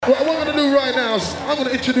What I'm going to do right now is I'm going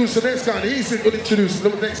to introduce the next guy, and he's going to introduce the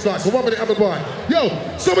next guy. So 1 minute, Amplify. Yo,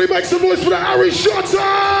 somebody make some noise for the Harry Shotta!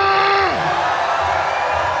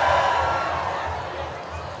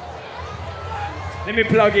 Let me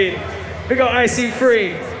plug in. We got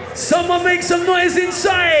IC3. Someone make some noise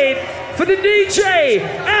inside for the DJ.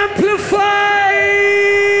 Amplify!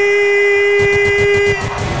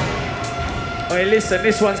 Hey, listen,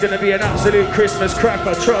 this one's going to be an absolute Christmas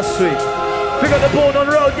cracker, trust me. We got the Born on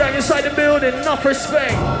Road gang inside the building, enough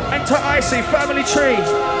respect. Enter Icy, family tree.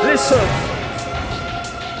 Listen.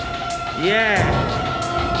 Yeah.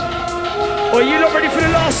 Are you not ready for the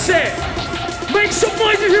last set? Make some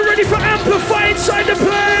noise if you're ready for Amplify inside the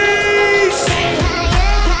place!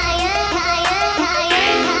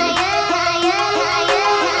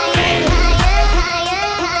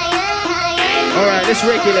 Alright, let's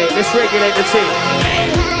regulate the team.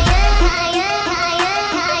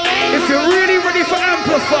 If you're really ready for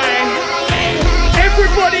Amplify,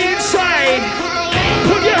 everybody inside,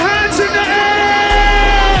 put your hands in the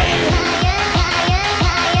air!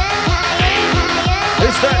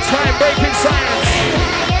 It's that time, Breakin science.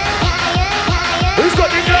 Who's got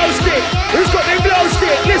the glow stick? Who's got the glow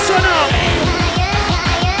stick? Listen up!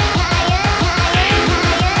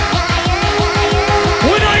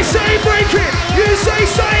 When I say Breakin, you say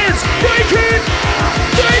science! Breakin!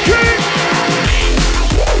 Breakin!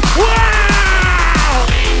 Wow!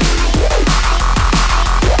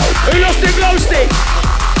 Who lost the glow stick?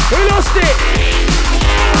 Who lost it?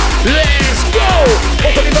 Let's go!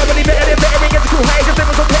 Open it up and better than better and get the crew high. If there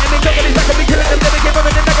was a pet and they got back and be killing them, never give them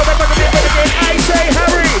and then they go back and better again. I say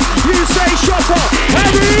Harry, you say Shotta.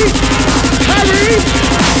 Harry! Harry!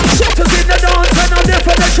 Shotta's in the dance and I'm there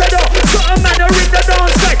for the cheddar. Got a man in the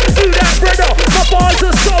dance like, do that brother. My bars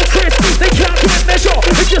are so crisp, they can't quite measure.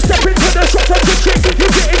 If you step into the Shotta kitchen,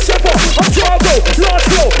 you're getting sever. I'm Drago, large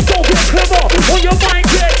flow, don't get clever. On your mind,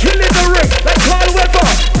 get killing the ring like Carl Weather.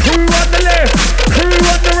 Crew on the left, crew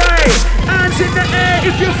on the right. Hands in the air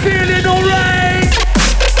if you're feeling alright.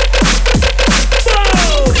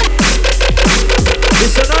 Whoa!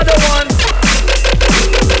 It's another one.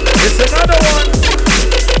 It's another one.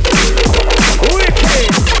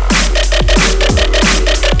 Wicked.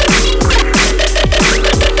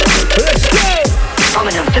 Let's go. All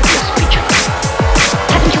an amphibious creature.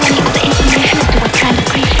 Haven't you any other information as to what kind of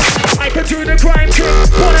creature? I can do the crime trick,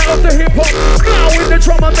 one out of the hip hop. Now with the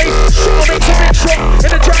drum and bass, sure makes a big shot.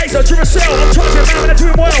 Energizer, Duracell, I'm charging man and I'm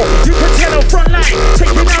doing well. You can tell I'm front line,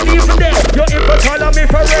 taking down the infidel. You're infertile, I'm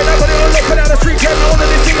infrared. I got it all looking out the street, can't know that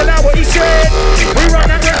this thing allow what he said. We run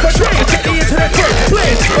that red for trade, get the internet quick.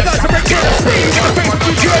 Blaze, about to break in the speed. In the face of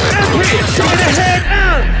you, good and please. Singing ahead,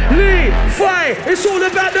 amp, lead, fight. It's all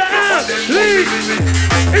about the amp, lead.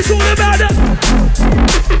 It's all about the.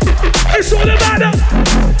 It's all about the.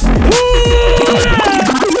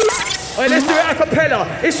 Alright, let's do it a cappella.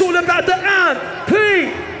 It's all about the amp,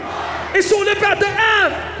 please. It's all about the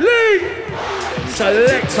amp, lead.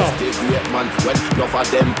 Selector.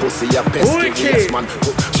 Wicked.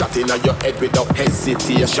 Shot in your head without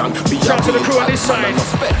hesitation. Shout to the crew on this side. I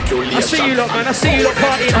see you lot, man. I see you lot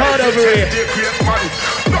partying hard over here.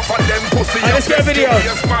 Alright, let's get a video.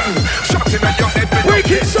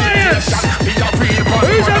 Breakin science.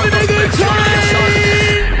 Who's having a good time?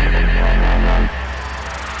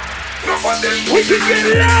 We can get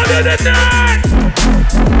louder than that!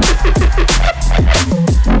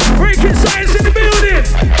 Breakin science in the building!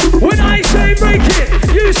 When I say breakin,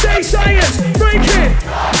 you say science! Breakin!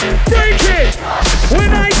 Breakin!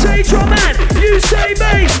 When I say drum man, you say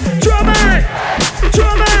bass! Drum man!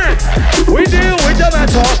 Drum man! We deal with the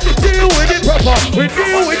matter, deal with it proper. We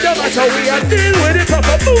deal with the matter, we are deal with it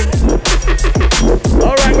proper. Boom!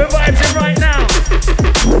 Alright, we're vibing right now.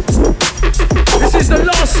 This is the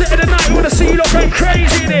last set of the night. We want to see you lot going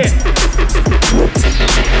crazy in here.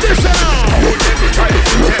 Listen up.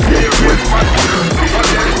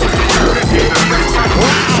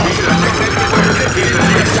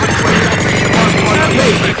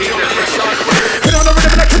 Get on the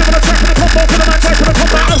rhythm and I kill him on the track for the combo for the man tight to the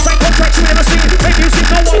combat. Outside contracts you never seen. Hey, music,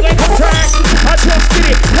 no one-way contract. I just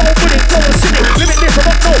did it. Roll with it, go and sit it. Limitless,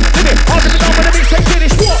 I'm up, no limit. I'll give it down when the mixtape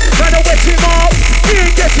finish. What? Man, I wet him.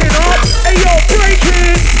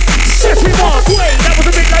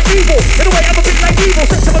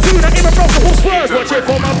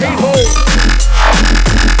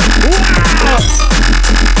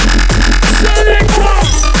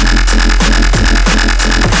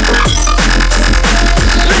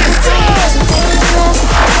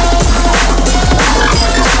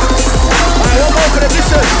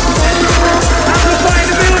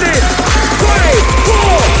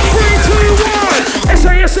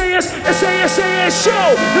 SAS, SAS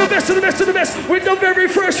show. The best of the best of the best with the very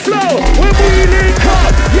first flow. When we link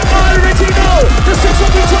up, you already know. The six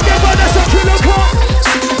of we together, that's a killer cut.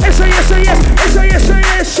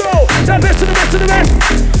 SAS show. The best of the best of the best.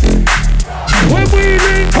 When we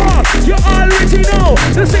link up, you already know.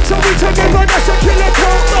 The six of we together, that's a killer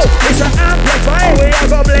combo. It's an Amplify, we are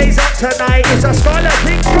gonna blaze up tonight. It's a Scarlet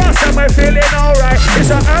Pink Cross and we're feeling alright.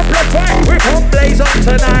 It's an Amplify, we're gonna blaze up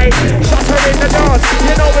tonight. Shotta in the dance,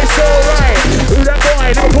 you know it's alright. Who that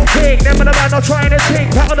boy, Liverpool King, never the man not trying to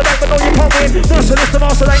think. Pat on the back but no you can't win. Merciless the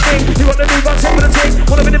master like me. You got the new guns in for the team.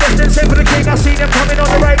 Wanna be the best and same for the king. I see them coming on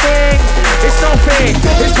the right wing. It's nothing,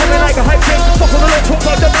 it's coming like a hype thing. Fuck on the left, talk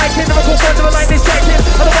like the mic in. Never go friends of the line, it's striking.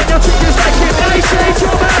 I don't want your chick, you like him. I say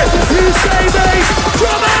Drummond, you say bass.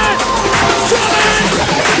 Drummond, Drummond.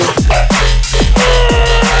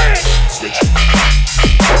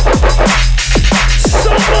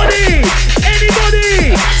 Somebody,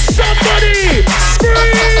 anybody, somebody,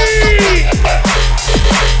 scream!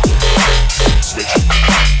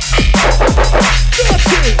 Got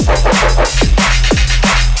it!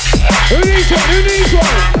 Who needs one? Who needs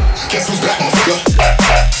one? Guess who's back, motherfucker?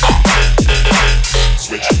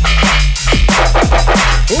 Switch.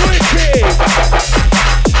 Wicked!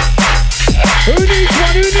 Who needs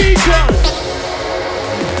one? Who needs one?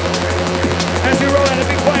 As we roll out a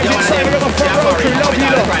big wave inside, we've got my front row crew, love you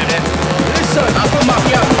lot. Listen. I'm from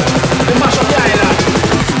Mafia. The mash up the island.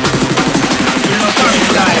 You know,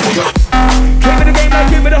 Came in the game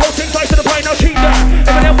like you with the whole thing, slice to the pint, now keep that.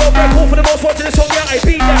 Eminem world record for the most watched in the song, yeah, I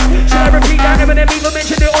beat that. Should I repeat that? Eminem even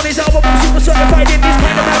mentioned it on his album. I'm super certified in this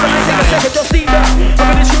kind of rap, and I take a second, just leave that.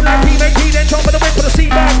 I'm in this tune like P, then jump on the whip for the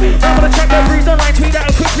seat back. I'm on the track that breeze online, tweet that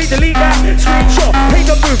and quickly delete that. Screenshot, page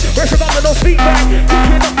up move, rest of no speak back.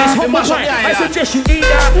 Cooking up this humble track, I suggest you eat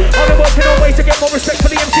that. I've been working on ways to get more respect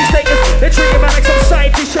for the MC status. They treat you man like some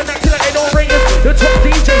side dish and acting like they don't rate us. The top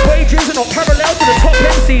DJ's wages are not parallel to the top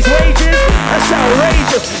MC's wages. That's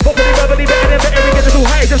outrageous. But for the verbally better than for every physical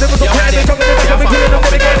height. Just if it's okay, I've been talking to them, I've been killing them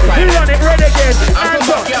again. We run it red again. Hands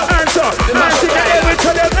up, hands up. Hands in the air, we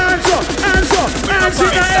tell them hands up, hands up, hands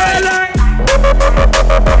in the air like.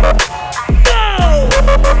 Go!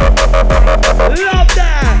 Love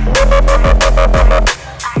that!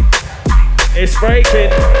 It's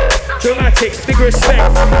Breakin. Drumatics, big respect.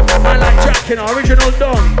 I like Jack and original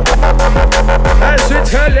Don. As we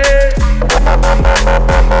tell it.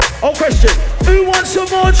 Oh, question. Who wants some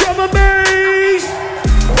more drum and bass?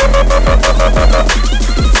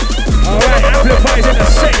 Alright, Amplify's in the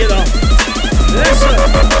set, you know. Listen.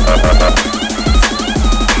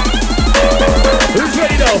 Who's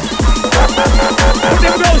ready though? Put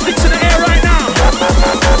them glow sticks in the air right now.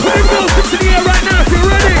 Put them glow sticks in the air right now if you're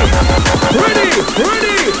ready. Ready,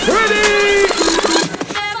 ready, ready.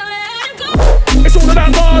 It's all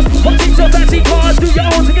about bars. What things are fancy cars? Do your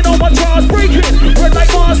own thing on my jars. Breakin, red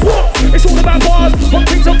like Mars. What? It's all about bars. What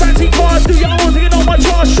things are fancy cars? Do your own thing on my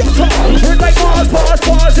jars. Shotta, red like Mars. Bars,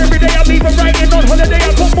 bars. Every day I'm even writing on holiday.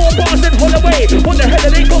 I've got more bars than Holloway. What the hell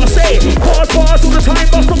are they gotta say? Bars, bars all the time.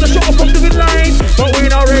 Bust on the shot from doing lines. But we're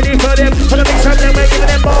not ready for them. For the mix them, we're giving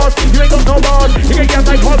them bars. You ain't got no bars. You get yam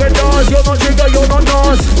like Hagen Dazs. You're not Jigger, you're not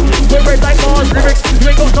Nas. We're red like Mars. Lyrics, you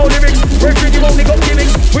ain't got no lyrics. Breakin, you only got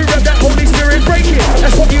gimmicks. We rep that Holy Spirit. Breakin,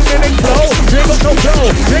 that's what you mimic flow. You ain't got no flow.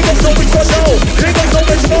 You ain't got no wings for no. You ain't got no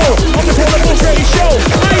wings for more. I'm the one of the ready show.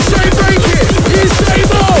 I say Breakin, you say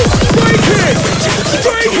no. Breakin,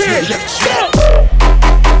 Breakin, stop.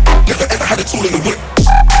 Never ever had a tool in the whip.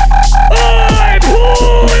 Oi,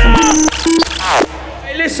 pull up.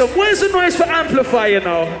 Hey, listen, where's the noise for Amplify, you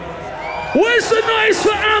know? Where's the noise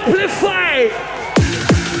for Amplify?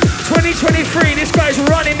 2023, this guy's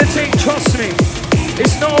running the thing, trust me.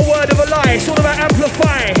 It's not a word of a lie, it's all about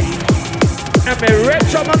Amplify. And we rep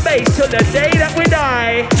drum and bass till the day that we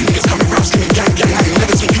die.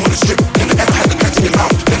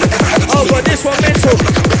 Oh, but this one mental.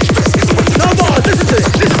 No more, listen to it,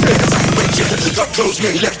 listen to it.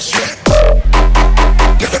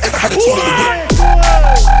 Never ever had a tool in the whip.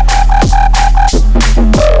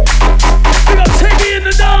 We got Teddy in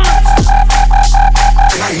the dance.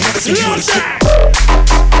 I ain't never seen you on the strip.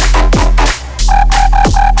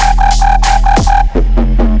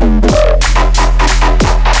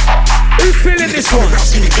 Who's feeling this one?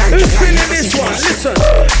 Who's feeling this one? Listen,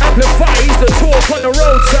 Amplify, he's the talk on the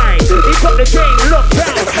roadside. He got the game locked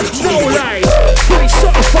down, no lies. Fully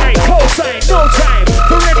certified, cosign, no time.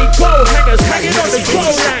 For any goal hangers hanging on the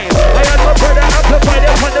goal line. I had my brother Amplify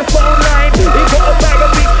up on the phone line. He got a bag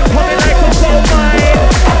of beats coming like a gold mine.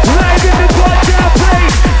 Live in the goddamn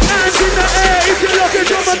place, hands in the air if you look at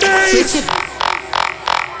drum and bass.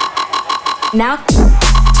 Now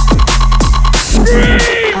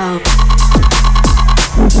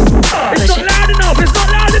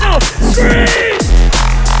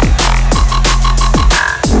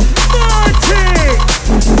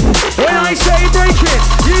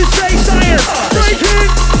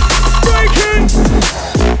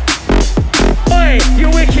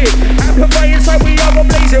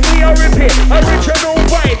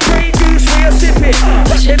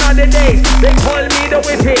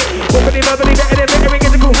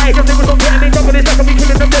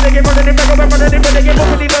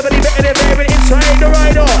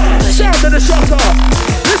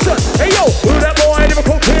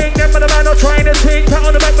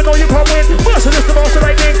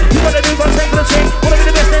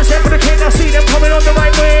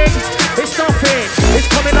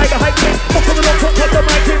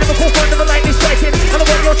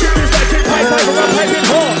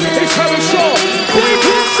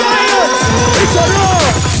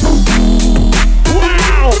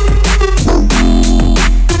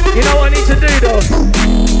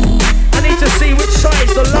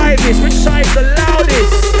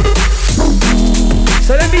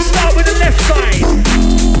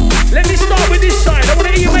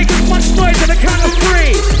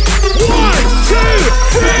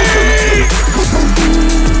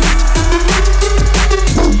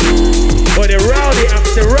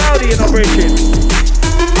Breakin.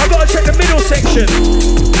 I gotta check the middle section.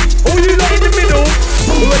 All you lot in the middle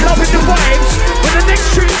who are loving the vibes, when the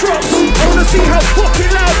next tune drops, I wanna see how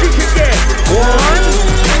fucking loud you can get. 1,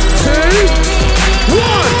 2,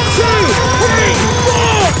 1, 2, 3,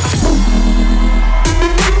 4.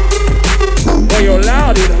 Oh, you're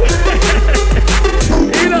loud, you know.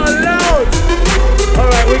 You're not loud.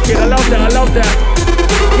 Alright, wicked, I love that, I love that.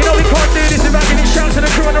 You know we can't do this without giving shouts to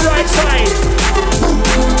the crew on the right side.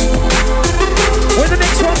 When the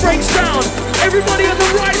next one breaks down, everybody on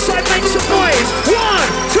the right side make some noise. 1,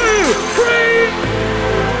 2, 3.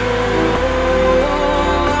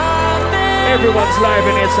 Everyone's live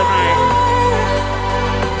in here tonight.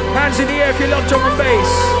 Hands in the air if you love drum and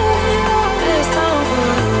bass.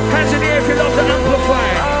 Hands in the air if you love the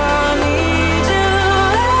Amplify.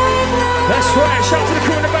 That's right, shout to the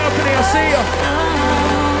crew in the balcony, I see ya.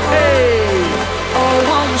 Hey. Oh,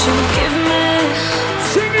 won't you give me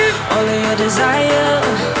Sing it. all of your desire?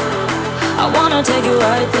 I wanna take you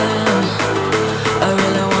right there. I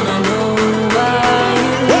really wanna know why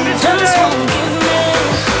you just won't give me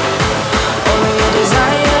all of your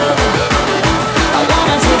desire. I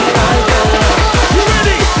wanna take you right there. You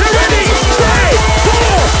ready? You ready? 3,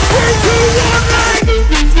 4, 3, 2, 1, like.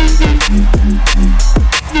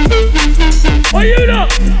 Are you not?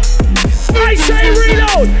 I say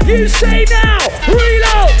reload. You say now.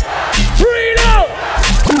 Reload. Reload.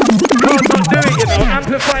 Can't not do it, you know.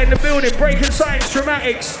 Amplify in the building. Breakin Science,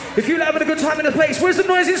 Drumatics. If you're having a good time in the place, where's the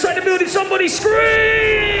noise inside the building? Somebody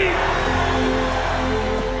scream!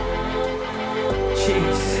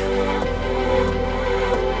 Jeez.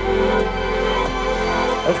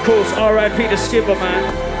 Of course, R.I.P. the Skipper, man.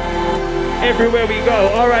 Everywhere we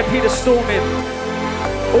go, R.I.P. the Storming.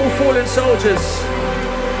 All fallen soldiers.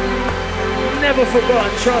 Never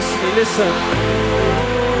forgotten, trust me, listen.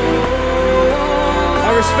 I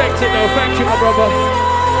respect it though, thank you my brother.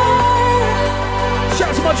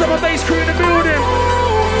 Shout to my drum and bass crew in the building.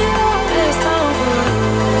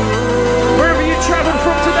 Wherever you traveled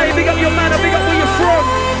from today, big up your man, big up where you're from.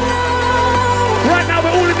 Right now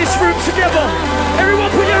we're all in this room together. Everyone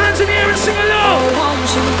put your hands in the air and sing along. Oh, won't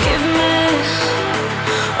you give me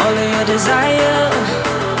all of your desire?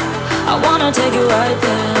 I wanna take you right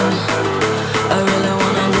there. I really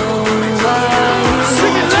wanna know why.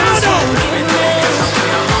 Sing it louder. Give me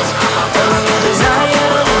all of your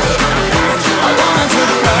desire. I wanna take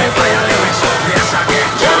you right there.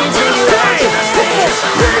 Let me take you right there.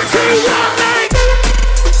 3, 2, 1, like.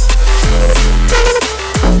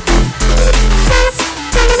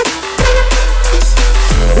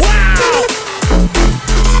 Wow.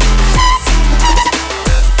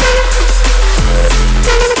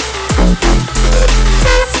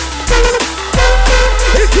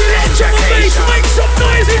 If you let drum and bass, make some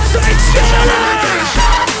noise inside Shotta.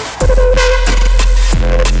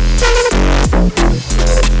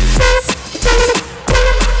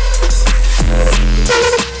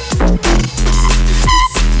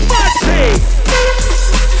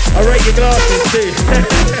 I rate your glasses too.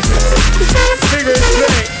 Bigger and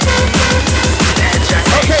slick.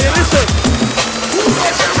 Okay, then listen.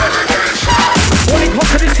 Wanting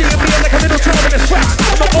confidence, giving me like a little child in a scratch.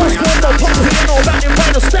 I'm not old school, no pop, who don't know about them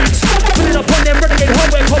vinyl stacks. Putting up on them renegade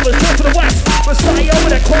hardware covers, drop to the wax. Messiah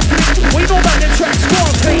with that confidence, we know about them tracks. Go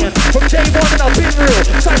on, playing from day one and I've been real.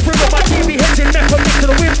 Side bring up my TV heads in meth, I'm next to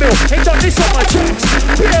the windmill. Ain't done this on my tracks.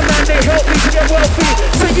 Peter man, they help me to get wealthy.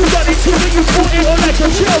 Say you run it too, but you bought it all like a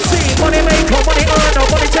Chelsea. Money maker, money earner,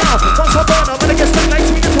 money down. Once I burn, I'm gonna get stuck like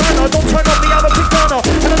Tina Turner. Don't turn up the other big burner.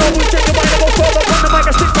 And I know who's taking mine, I go further. On the mic,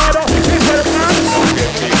 I stick harder. Big better plans.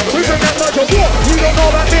 We bring that merch on what? You don't know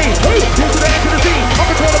about me. Who? You to the end of the Z.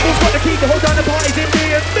 Uncontrollable's got the key to hold down the parties in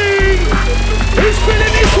D&D. Who's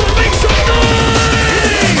feeling this one? Make some noise!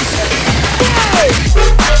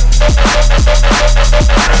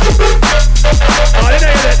 Oh, I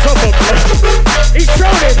didn't hear that top of him. He's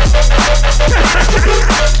trolling.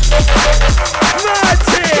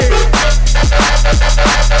 Marty!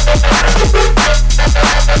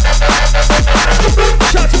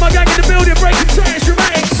 Shout to my gang in the building, Breakin Science,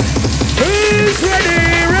 Drumatics. Who's ready?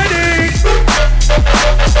 Ready?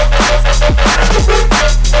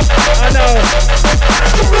 I know.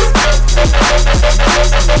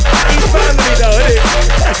 He's family though, isn't he?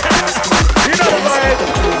 You know the vibe.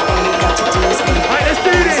 Alright, let's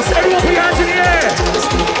do this. Everyone put your hands in the air.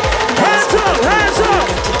 Hands up, hands up.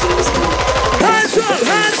 Hands up,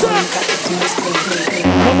 hands up.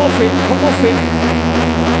 Come off it, come off it.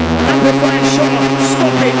 Amplify and Shotta.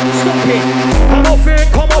 Stop it, stop it. Come off it,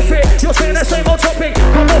 come off it. You're saying the same old topic.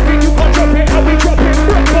 Come off it, you can't drop it. How we drop it?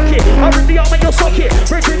 Rock bucket. I rip the arm in your socket.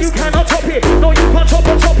 Breakin, you cannot top it. No, you can't top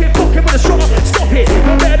on top it. Fucking Shotta. Stop it,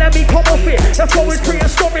 you're better than me, come off it. The flow is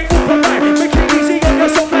prehistoric, open back. Make it easy on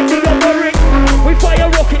yourself like the Yamaric. We fire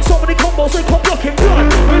rockets, so many combos, they come blocking. Blood,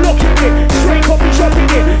 we're locking it. Straight coffee shopping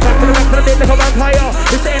it. Back to the day, like a vampire.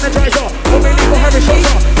 It's the energizer. We're ready for Harry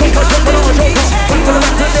Shotta. Take us up on our joker. Back to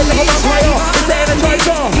the day, like a vampire. It's the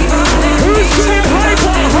energizer. Who's screaming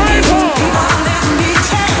hyper, hyper?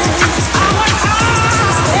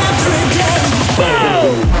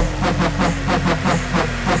 Boom!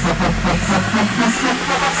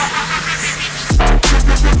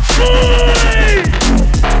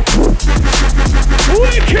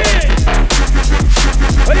 Wicked!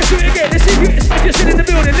 Oh, let's do it again. Let's see if you're sitting in the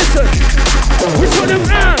building. Listen. We saw them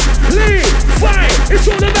Amplify. It's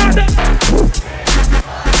all about the.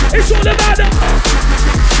 It's all about the.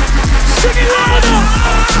 Sing it louder.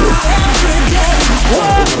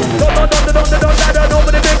 What?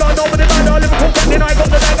 Nobody big on, nobody mad. Liverpool bandit, I got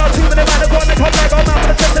the dagger. 2 minute man, the one that come back on. Man with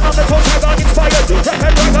the testing on the toe, tagger inspired. Rap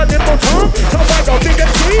and ragger, nimble tongue. Top bagger, big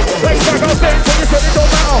and sweet. Like bagger, bend, so you said it don't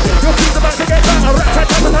matter. Your team's about to get better. Rat, tat,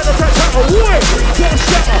 tat, tat, tat, tat. Away, don't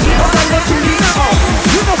shatter. I'm not going to be matter.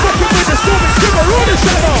 You're not fucking with the storm, it's skipper, roll the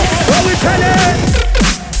shatter. What we tell it?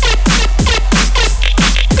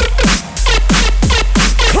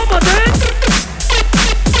 Come on, man.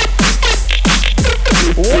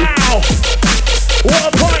 Wow! What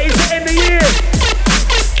a party to end the year!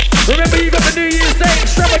 Remember, you got the New Year's Day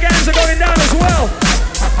extravaganza going down as well.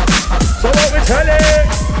 So what we telling?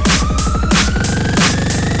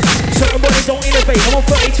 Certain bodies don't innovate. I'm on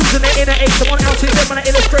 32s and they're in at 8s. I'm on ounces, them and I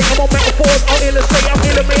illustrate. I'm on metaphors, I'll illustrate. I'm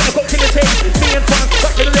illuminate, I've got killer tape. Me and fun,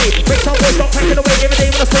 back to the late. Make some boys start packing away every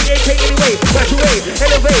day when I say AK anyway. Graduate,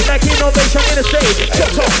 elevate, like innovation, I'm in a state.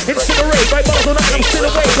 Shotta, incinerate, right bars all night, I'm still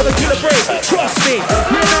awake. So the killer break, trust me,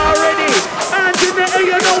 you're not ready. And in the air,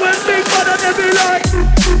 you know when big brother, they be like,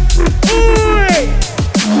 oi!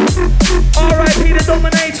 R.I.P. the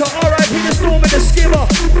Dominator, R.I.P. the Storm and the Skimmer.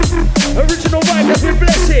 Original vibe, let's be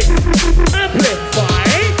bless it.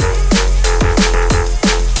 Amplify.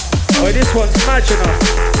 Oh, this one's imaginal.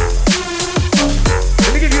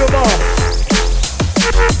 Let me give you a bar.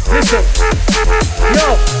 Listen.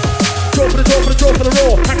 Yo. Draw for the draw, for the draw, for the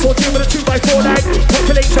raw. Hacksaw team with a 2x4 lag.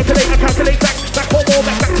 Calculate, circulate, I calculate back. Back for more,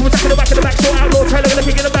 back to attack in the back of the back door. Outlaw, trailer,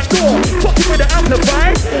 looking in the back door. Fucking with the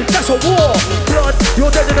Amplify. That's a war. Blood,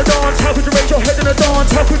 you're dead in the dance. How could you raise your head in the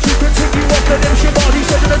dance? How could you continue off the limb? Shit, body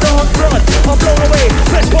said in the dance. Blood, I'm blown away.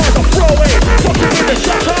 Best bars I'm throwing. Fucking with the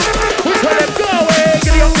Shotta. We tell them go away.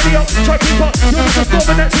 Giddy up, try to keep up. You're just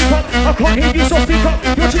storming that sleep up. I can't hear you, so speak up.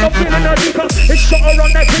 You're just not feeling that deep up. It's Shotta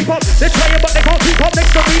on that creep up. They're trying, but they can't keep up.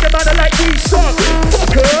 Next to me, the man are like we suck.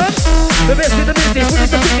 Fuck up. The best in the business. When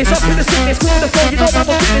it's the fitness, up in the sickness. Call the phone, you know man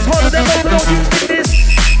will fitness. Harder than open on you fitness.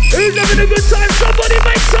 Who's having a good time? Somebody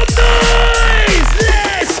make some noise!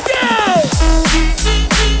 Let's go!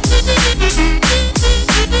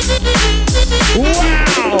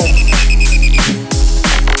 Wow!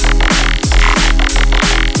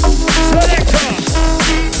 Selector!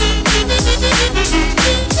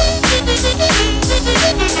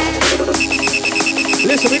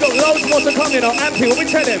 Listen, we got loads more to come in on Ampy. What we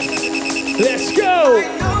tell him? Let's go! I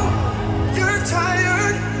know you're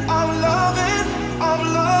tired of loving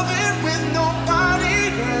with nobody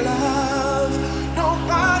to love.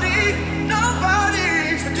 Nobody.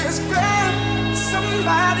 So just grab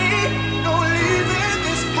somebody. Don't leave in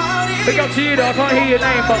this party. Big up to you though, I can't hear your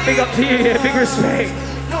name, but big up to you, yeah, big respect.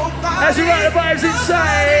 Nobody. As you write the vibes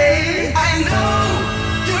inside. I know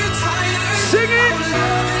you're tired. Sing it.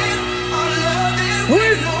 Of loving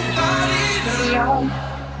with nobody to love.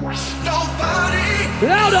 Nobody.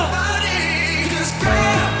 Louder. Nobody. Just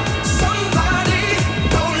grab somebody.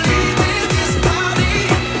 Don't leave in this party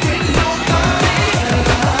with nobody.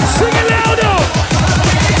 Sing it louder.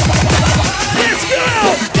 Let's go.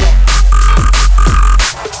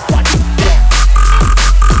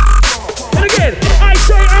 And again, I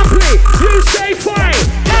say amply, you say fine.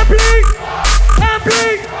 Amply.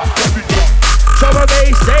 Summer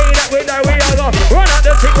bass day that we are gonna run out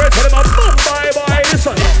the thing, we're telling them boom, bye.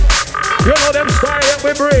 Listen, you know them style that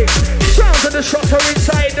we bring. Sounds of the Shotta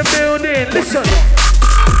inside the building. Listen,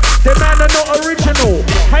 the man are not original.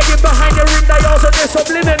 Hiding behind the ring dials and they're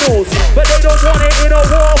subliminals. But they don't want it in a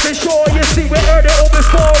war for sure. You see, we heard it all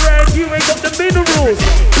before and you ain't got the minerals.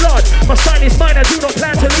 Blood, my style is mine, I do not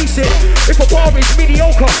plan to lease it. If a bar is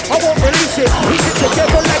mediocre, I won't release it. Piece it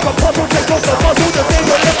together like a puzzle, take off the muzzle, the thing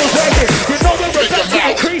will levels rising. You know we're about to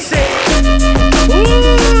increase it.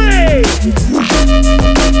 Ooh!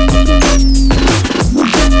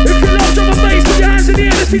 If you love drum and bass, put your hands in the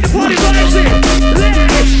air, let's see the party vibes in.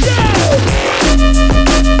 Let's go!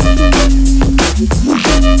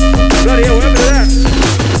 Bloody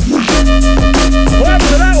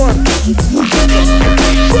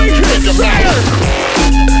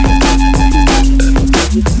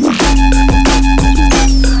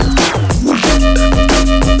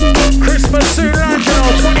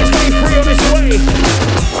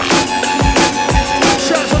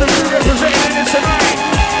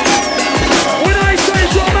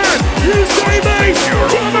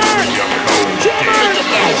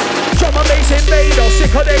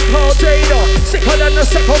Sicker than the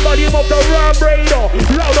second volume of the Ram Raider.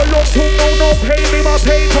 Louder look to no pay me my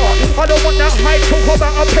paper. I don't want that hype talk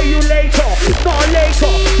about I'll pay you later. Not later,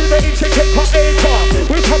 to the intricate cut acre.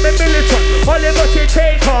 We're coming militant, a liberty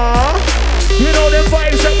taker. You know them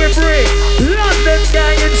vibes that we bring. London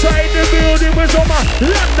gang inside the building was on my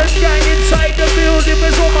London gang inside the building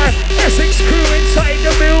was on my Essex crew inside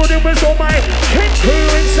the building was on my Kent crew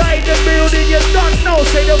inside the building. You don't know,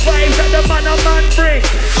 say the vibes that the man bring.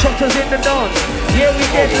 Shotters in the dance, yeah we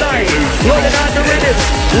get live. Rolling out the rhythms,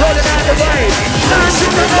 rolling out the vibes. Dance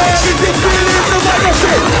in the air, everything feeling the vibe. I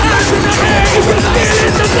said, dance in the air, you're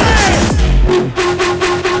feeling the vibe.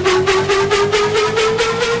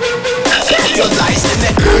 Your lies in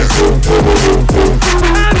it.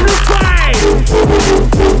 Amplify.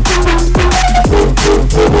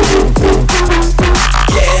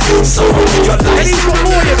 Yeah, so your lies. And he's got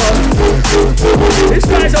more, you know. This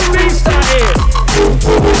guy's a beast out here.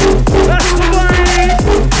 That's the vibe.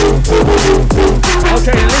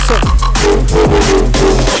 Okay, listen.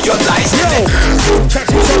 Your lies in it.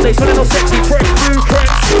 Tracks and Sundays, feeling all sexy, fresh, blue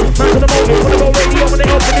cracks. Man to the moment, wanna go radio when they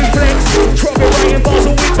open new flex. Trumpet, Ryan, bars a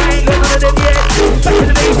week, I ain't got none of them yet. Back in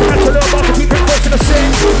the days, I had to learn how to keep it fresh in the set.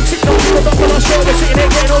 Sitting on the top on our show, we're sitting there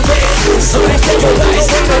getting all wet. So let's go your lies.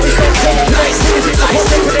 Lies,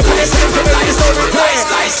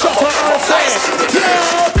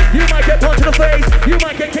 you might get punched in the face, you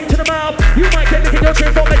might get kicked to the mouth, you might get licking your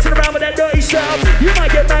chin for messing around with that dirty stuff. You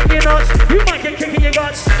might get banged in your nuts, you might get kicked in your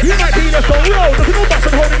guts, you might be left on road, look at all butts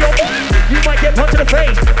and holding your butt. You might get punched in the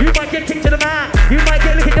face, you might get kicked to the mouth, you might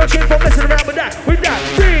get licking your chin for messing around with that.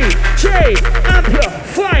 DJ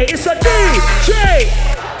Amplify, it's a DJ.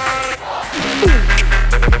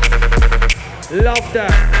 Love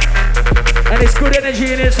that. And it's good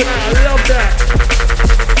energy in here tonight, I love that.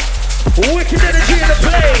 Wicked energy in the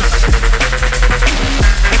place.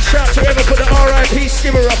 And shout to whoever put the R.I.P.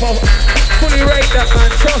 skimmer up. I'll fully rate that,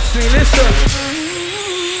 man. Trust me, listen.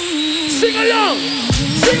 Sing along.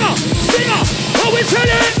 Singer. How we tell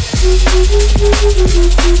it?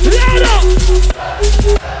 Louder.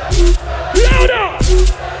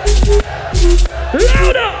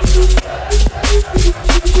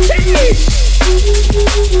 Hey.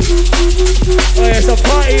 Oh, yeah, it's a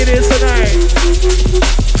party it is tonight.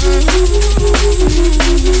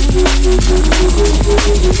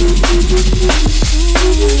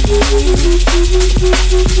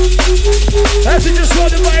 As we just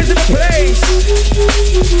hold the vibes in the place.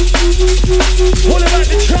 All about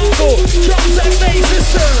the jungle, drums and bass,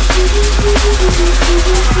 listen.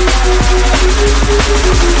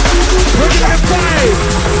 Bring it in 5,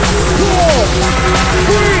 4,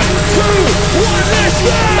 3, 2, 1, let's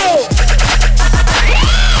go!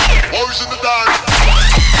 Boys in the dance.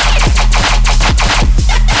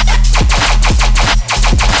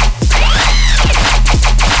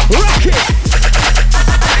 Rock it!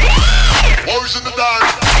 Boys in the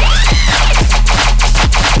dance.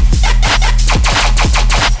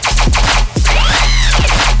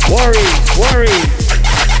 Worry.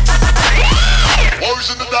 Boys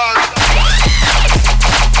in the dance.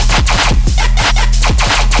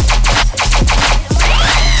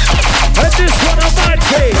 And this one on my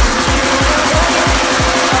tape.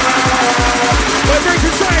 By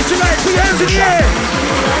Breakin science tonight, put your hands in the air.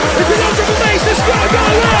 If you love triple bass, let's go.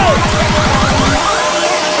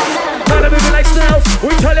 Man, I'm moving like snails.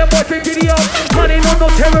 We tell them boy big video. Money no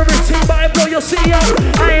terrorist team, but I blow your city up.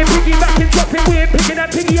 I ain't piggybacking, dropping, we ain't picking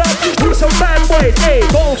that piggy up. We some bad boys, hey,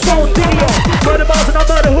 phone video. Murder bars and I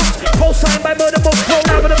murder hooks. Co-signed by murder books. Roll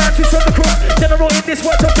out with the man who's from the crook. General in this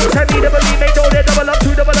work of books. I need a believe they know they're double up,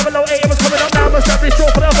 2 double 8. It was coming up now, I'm established draw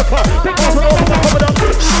for the upper car. Big boss with all of my coming up.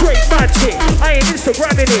 Straight magic, I ain't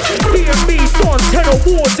Instagramming it. D&B, Dawn, 10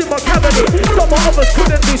 awards in my cabinet. Some of others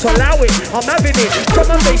couldn't do, so allow it. I'm having it. Some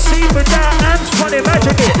of they see without hands, can't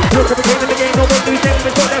imagine it. Look at the game in the game, no one lose them.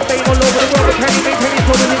 We've got that fame all over the world. But can you maintain it?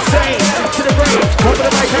 Good and insane. To the brain, top of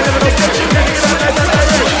the mic, I never know steps. You can't get around like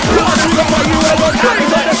that. Come on, you ever try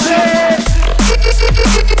to say?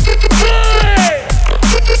 Hey!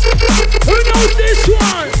 Who knows this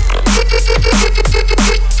one?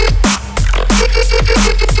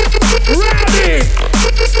 Rowdy!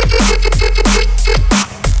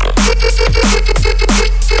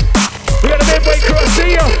 We got a midway crew, I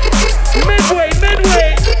see ya. Midway.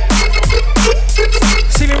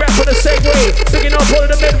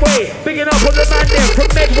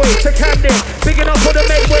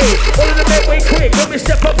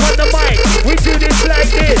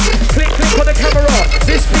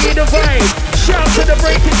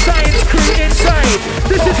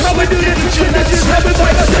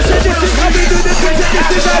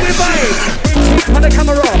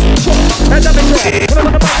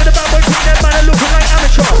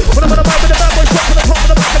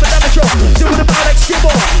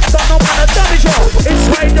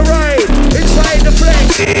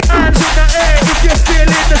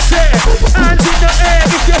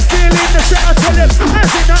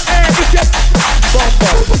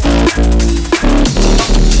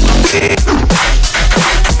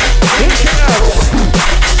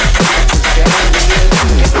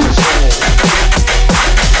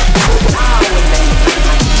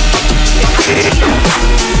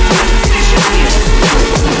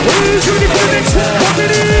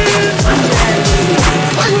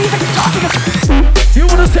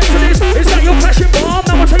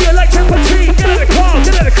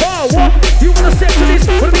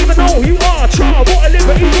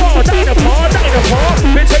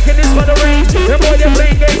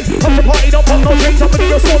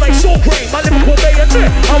 smoke rain, my lyrical bayonet.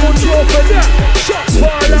 I won't draw for that. Shots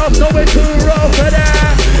fall off, nowhere too rough for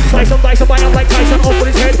that. Tyson, I'm like Tyson off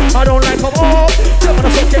with his head. I don't like him off. Jump on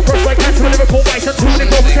a subject, brush like ants with a lyrical bison. Too many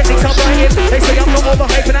global techniques I'm writing. They say I'm not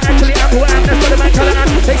overhyping, I actually am who I am. That's what the man calling on.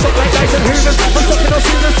 They suck like Dyson Hoovers. I'm sucking on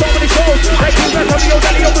seasons, so many shows. Like you back on the old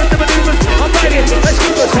daddy over the maneuvers. I'm riding, let's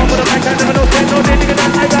do it. Top of the mic, I never know, stand no day, nigga,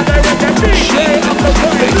 that I got direct and me. Yeah, I'm the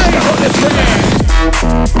fire, blaze on this track.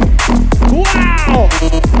 Wow!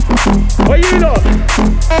 What you look?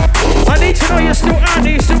 I need to know you're still out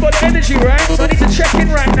there, you still got the energy, right? So I need to check in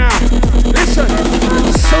right now. Listen,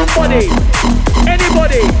 somebody,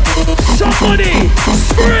 anybody, somebody,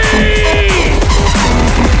 scream!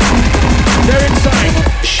 They're inside.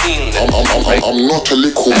 I'm not a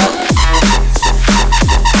little man.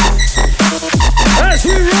 As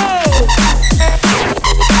we roll!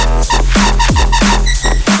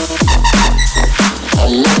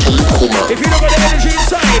 I'm not a little man. If you don't got the energy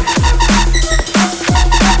inside,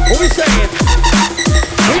 what we saying?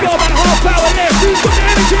 We got about half hour left. Who's got the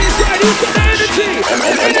energy inside? Who's got the energy?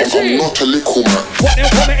 I'm not a little man. What them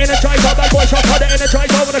come and energize our bad boy shot, how they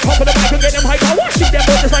energize over the top of the mic and get them hyper. Watch shoot them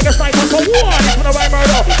boys just like a sniper. So what? It's when I rhyme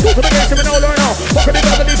murder. Go to the gates and no learner. What can they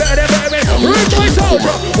do to be better than veteran? Reach my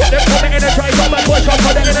soldier. What them come and energize our bad boy shot,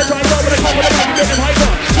 how they energize over the top of the mic and get them hyper.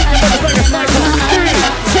 Shoot them boys just like a sniper.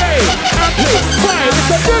 DJ Amplify.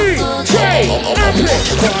 It's a DJ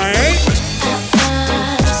Amplify.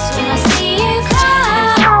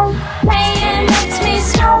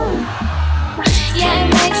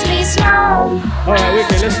 Alright,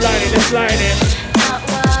 wicked, let's line it.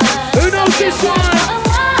 Who knows this one?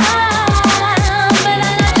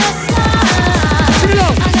 Sing it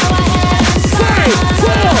up. 5,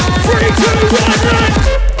 4, 3, 2, 1, run!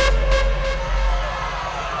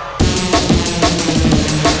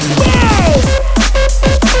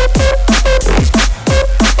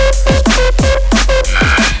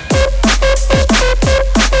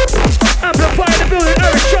 Amplify the building,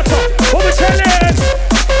 Eric Shotta. What we telling?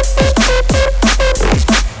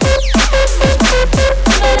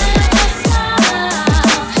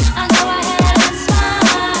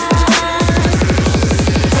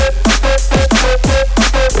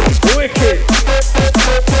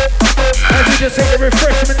 Just take the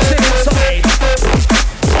refreshments inside.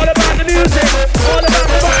 All about the music, all about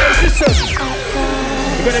the vibes. Listen.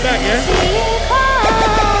 You got it back, yeah?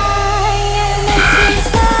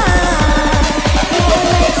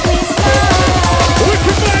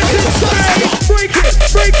 Wicked vibes inside. Break it,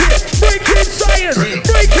 science.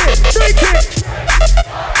 Break it.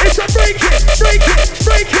 It's a break it.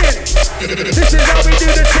 This is how we do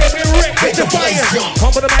the thing. We wreck with the fire.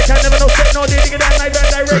 Come with the mic, I never know straight, no dig that live and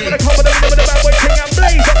direct. When I come with the bad boy king and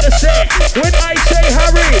blaze up the set. When I say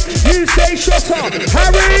Harry, you say Shotta.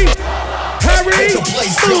 Harry,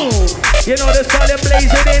 boom. You know the style and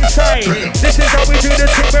blazing inside. This is how we do the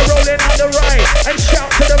thing. We're rolling on the right and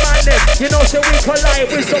shout to the madness. You know, so we collide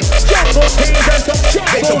with some jungle things and some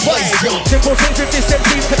jungle vibes. Simple things with this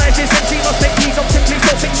MC. Can I this MC must take these? I'm simply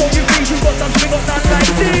so sick for you. Please, you got done, we got done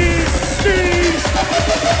like these.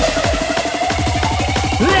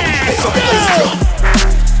 Let's go!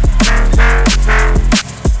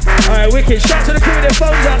 Alright, wicked. Shout to the crew with their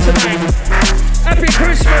phones out tonight. Happy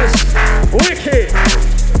Christmas. Wicked.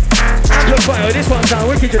 Amplify. Oh, this one sound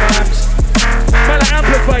wicked, you know, amps. Man, like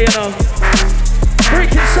Amplify, you know.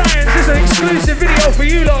 Breakin Science. This is an exclusive video for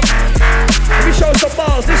you lot. Let me show some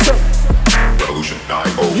bars. Listen.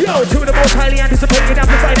 Yo, two of the most highly anticipated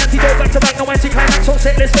amplified antidote back to back, no anti-climax on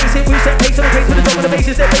set, let's face it, we set pace on the pace with the drum on the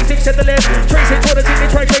basis, they're basic, set the left, trace it, draw the team, they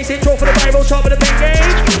try trace it, draw for the Bible, sharp with the big game,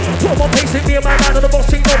 put on pace it, me and my man on the boss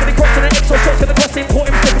team, nobody crossing the exo shots to the costume, caught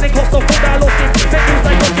him slipping in cost off, put down, lost him, then used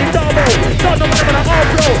like Austin Darbo, done the man with an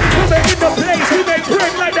R-flow, we make in the place, we make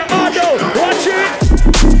break like the Ardo, watch it,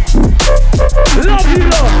 love you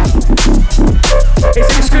lot, it's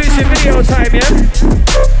exclusive video time, yeah?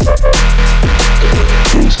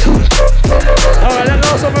 Alright, that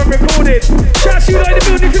last one I've recorded. Shouts to you like the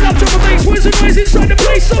building, if you're up to the bass. Where's the noise inside the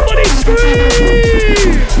place? Somebody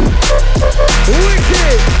scream!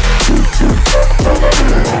 Wicked!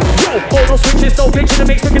 Yo, all those switches, no glitch in the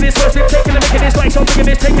mix. Look at this first thing, taking the making this like so. Taking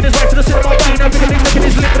this right to the cinema. Buying a bigger mix, making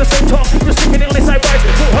this lip for the same top. We're sticking it on this side, right?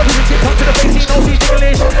 How do you get up to the face? He knows he's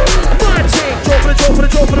English. Mad thing, draw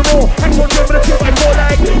for the more. Axe on for the 2x4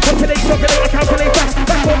 like. Calculate, I calculate fast,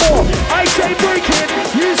 back for more. I say breaking,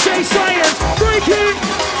 you say science. Breaking,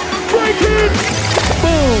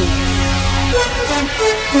 boom.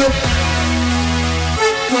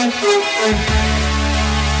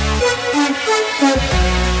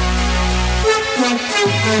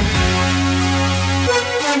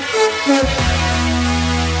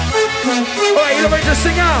 Alright, you ready to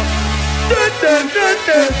sing out? Dun, dun, dun,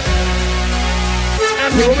 dun.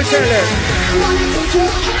 Ampy, what we telling?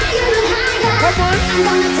 Come on.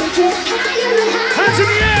 Hands in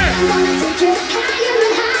the air.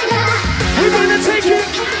 We're gonna take it.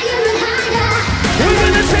 We're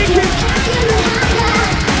gonna take it.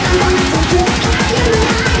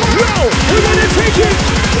 Yo, we're gonna take it.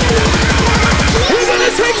 We're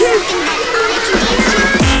gonna take it.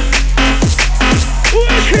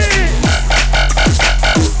 Wicked.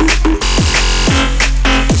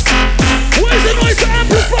 Where's the noise to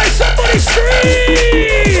amplify? Somebody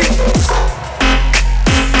scream!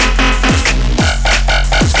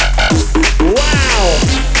 Wow!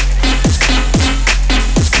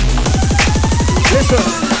 Listen.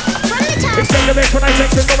 Expect the best when I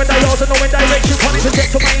text and knowing I also know in direction. Punish and get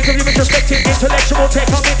to my interview introspective. Intellectual tech,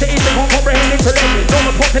 I'm into each and can't comprehend intellect. No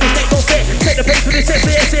one pop and it's next on set. Set the pace for this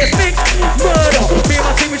SAS mix. Murder. Me and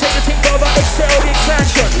my team, we take the team further. Excel the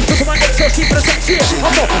expansion. Look at my Excel sheet for the sex here. I'm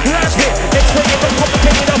not rapping. Explaining from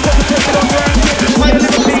complicated. I'm complicated on ranking. Higher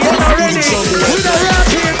level me, I'm not ready. We're not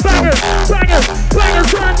rapping. Bangers, bangers, bangers,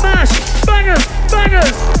 try and mash. Bangers,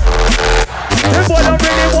 bangers. Them boy don't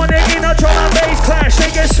really want it in a drum and bass clash. They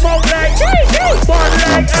get smoked like fun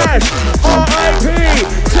like ash. R.I.P.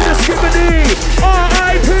 to the skibbity.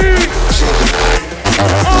 R.I.P.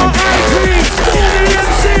 R.I.P. Stormy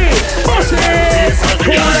MC. Bosses.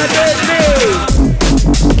 Call that deadly.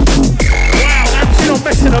 Wow, I'm not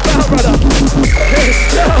messing about, brother. Let's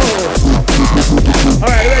go.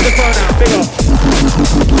 Alright, ready to phone now. Big up.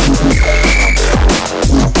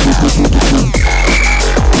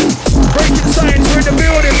 Breakin science, we're in the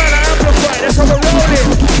building, man, I amplify, that's how we're rolling.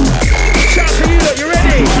 Shout to you, look, you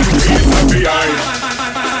ready?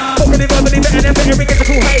 Fucking verbally better than better, we get the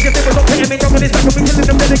cool highs. If there was no pay, I mean, jumping this back and we killing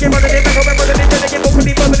them, then again, running it back, remember that they again,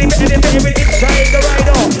 fucking verbally better than better, inside the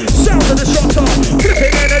rider. Sound of the Shotta,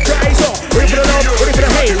 flipping energizer. Ready for the love, ready for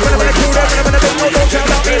the hate. When I'm gonna kill them, when I'm gonna make no don't shout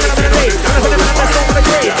out me, when I'm gonna hate. When I'm gonna man, that's not gonna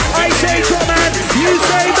grade. I say drum man, you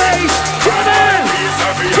say bass. Drum man,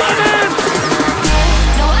 drum man.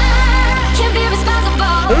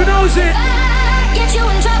 Who knows it? Get you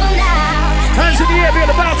in trouble now. Hands in the air, be at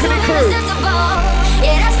the balcony crew.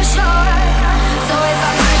 Yeah, that's for sure. So if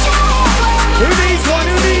I put your Who needs one?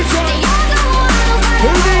 Who needs one? Who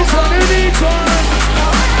needs one? Who needs one?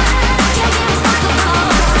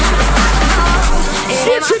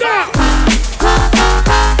 Switch it up.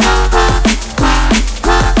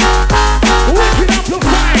 Wicked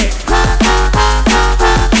amplify.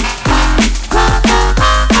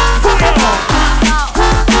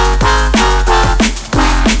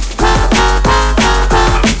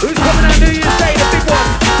 Who's coming out New Year's Day, the big one?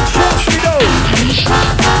 Shots we know.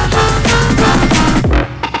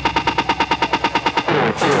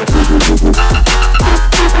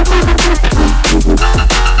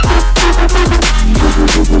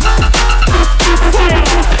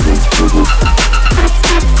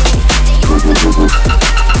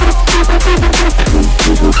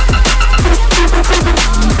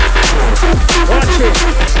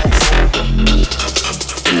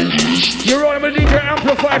 You're on with DJ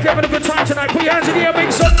Amplify. If you're having a good time tonight, put your hands in the air,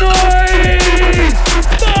 make some noise!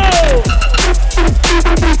 Go!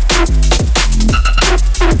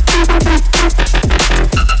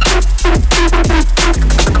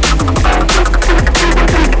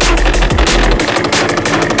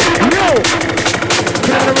 Yo!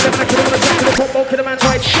 Kill him on the rhythm and I kill him on the track to the combo, kill him and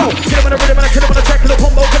twice. Yo! Kill him on the rhythm and I kill him on the track to the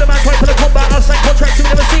combo, kill him and twice for the combat. I'll sign contracts you've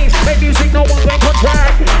never seen. Make music, no one going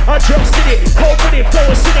contract. I just did it, cold with it, flow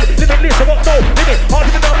acidic, limitless, I got no limit. Hard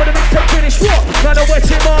to know when the mixtape finish. What? Gotta wet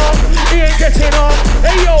him up, he ain't getting up.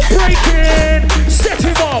 Hey yo, Breakin, set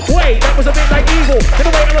him up. Wait, that was a bit like evil. In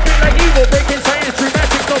a way, I'm a bit like evil. Breakin science,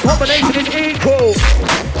 Drumatics, no combination is equal.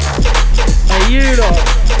 Hey you lot,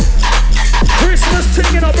 Christmas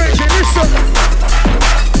tinging up, Breakin, listen.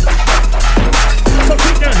 So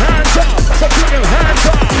put your hands up, so put your hands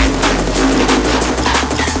up.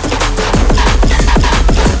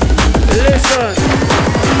 Listen.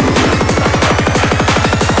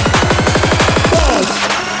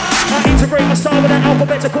 I integrate my style with an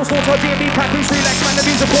alphabetical sort of D&B pack. Who's relax, man, the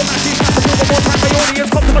musical matches. Have to feel one more time. My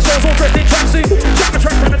audience come to my shows all dressed in tracksuit. Check my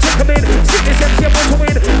track, time to take them in. Sit this MC, I'm to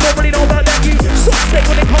win. Don't really know about that you. Suspect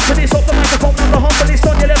when it comes to this. Off the microphone, I'm the humble list.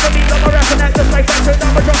 On your level, me like a rapping act. Just like back to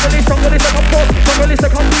down my jungle list. Jungle list, I come forth. Jungle list, I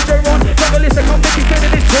come DJ Ron. Jungle list, I come Mickey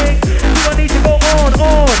feeling this thing. You don't need to go on.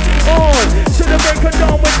 To the break of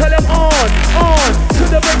dawn, we tell them on. To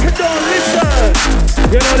the break of dawn, listen.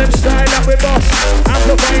 You know them style that we boss.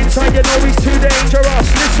 Amplify inside, you know he's too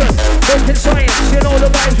dangerous. Listen, Breakin science, you know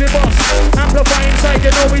the vibes we boss. Amplify inside,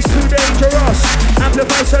 you know he's too dangerous. Amplify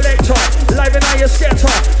Microphone selector, live and now you're scatter.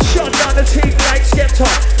 Shut down the team like Skepta.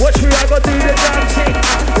 Watch me, I gotta do the damn thing.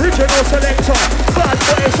 Original selector, bad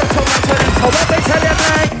boy, shut up, selector. What they tell you,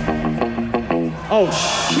 man? Oh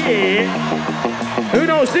shit. Who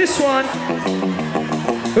knows this one?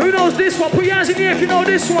 Who knows this one? Put your hands in the air if you know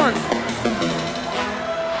this one.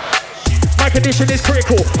 My condition is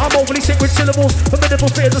critical. I'm overly sick with syllables. Formidable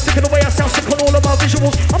fears are sick of the way I sound, sick on all of my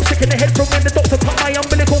visuals. I'm sick in the head from when the doctor cut my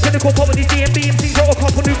umbilical. Pinnacle poverty, DMB, MCs wrote a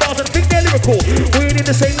couple new bars and think they're lyrical. We ain't in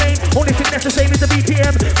the same lane, only thing that's the same is the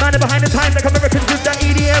BPM. Man behind the time like Americans with that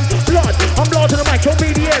EDM. Blood, I'm large on the mic, you're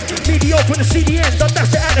medium. Mediocre the CDN, done that's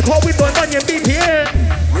the at the car window and onion BPM.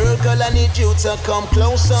 Real girl, I need you to come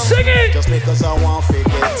closer. Sing it! Just because I won't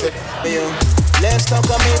forget to you. Let's talk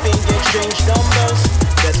of maybe exchange numbers.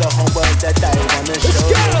 There's a whole world that I wanna show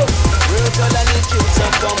you. Real girl, I need you to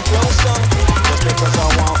come closer. Just because I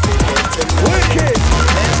won't forget to know. Wicked!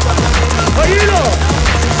 Let's talk of maybe. Are you know?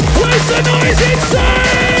 Where's the noise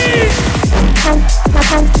inside?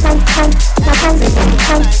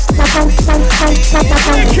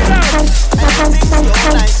 Check it out!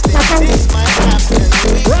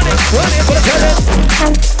 Run it, look at it!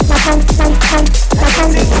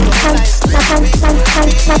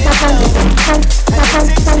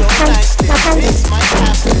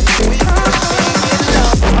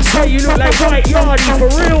 I say you look like White Yardie for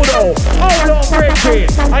real though. Hold on, Breakin.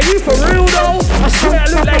 Are you for real though? I swear I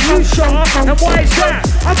look like you, Shotta. And why is that?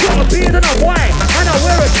 I've got a beard and a white, and I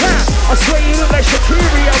wear a cap. I swear you look like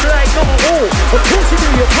Shakiri, I'm like not at all. Of course you do,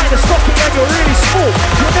 you're kinda stocky and you're really small.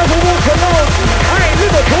 You never walk alone. I ain't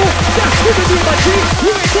Liverpool, that's giving you my G.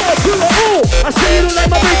 You ain't got a clue at all. I swear you look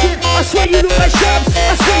like my Breakin. I swear you look like Shams.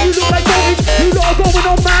 I swear you look like David. You lot are going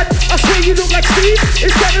on mad. I swear you look like Steve.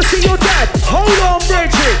 It's like to see your dad. Hold on,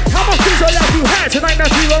 Breakin. How much things I love you had? Tonight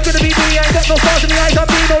that's you, I'm gonna be me. I ain't got no stars in the eyes. I'm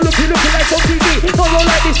me, no looking like on TV. No roll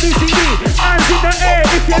like this new CD. Hands in the air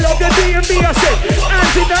if you love your D&B. I say,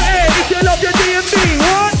 hands in the air if you love your D&B.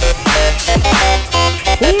 What?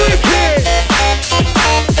 Wicked.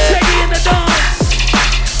 Take me in the dance.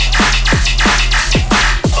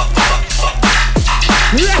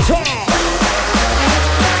 Let's go.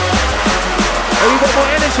 Have you got more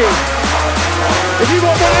energy? If you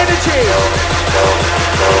got more energy,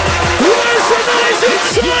 where's the noise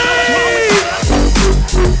inside?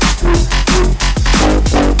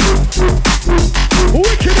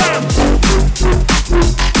 Wicked up!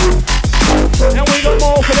 And we got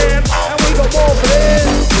more for them, and we got more for them.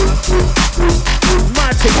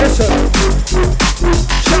 Magic, listen.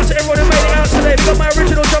 Shout to everyone who made it out today. We got my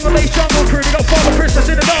original drum and bass jungle crew. We got Father Christmas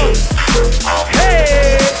in the dance.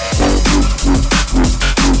 Hey!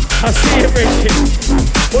 I see it, Richie.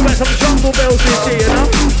 What about some jungle bells this year, you know?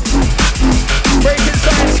 Breakin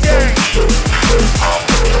Science Gang.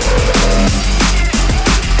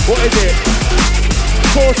 What is it?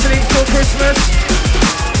 4 sleeps till Christmas.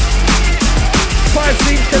 5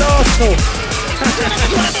 sleeps till Arsenal.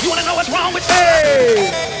 You wanna know what's wrong with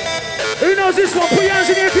Hey! Who knows this one? Put your hands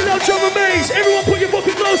in the air if you love drum and bass. Everyone put your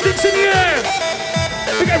fucking glow sticks in the air.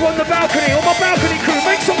 Look at everyone on the balcony. All my balcony crew.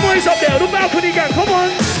 Make some noise up there. The balcony gang. Come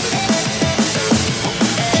on.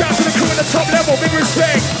 Shout to the crew at the top level. Big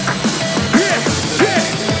respect.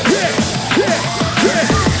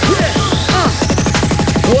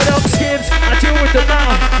 What up, Skids? I deal with the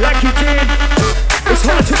now like you did. It's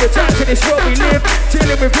hard to adapt in this world we live.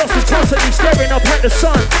 Dealing with losses constantly staring up at the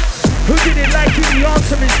sun. Who did it like you? The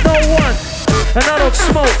answer is no one. And I don't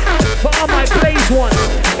smoke, but I might blaze one.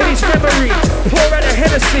 In his memory, pour out a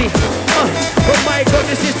Hennessy. But my God,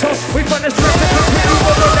 this is tough. We find the strength to continue,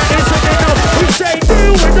 but when that isn't enough, we say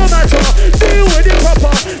deal with the matter, deal with it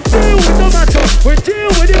proper, deal with the matter, we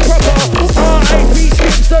deal with it proper. R.I.P.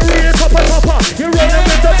 Skips, the real topper. You're rolling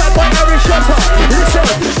with the bad boy Harry Shotta. Listen,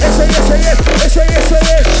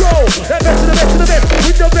 S.A.S. show. That best of the best of the best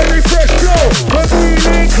with the very fresh flow. When we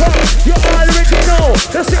link up, you already know.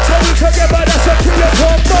 The 6 of each together, that's a killer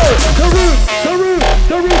combo.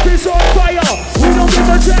 The roof is on fire. We don't give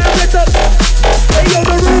a damn with the. Hey yo,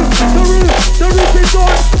 the roof is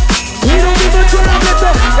on. We don't give a damn with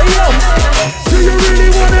the. Hey yo, do you really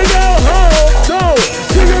wanna go home? No.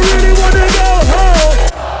 Do you really wanna go home?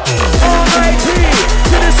 R.I.P.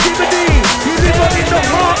 to the CBD. You live up in the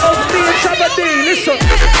heart of me and Shabadi. Listen.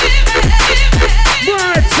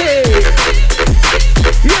 Mighty.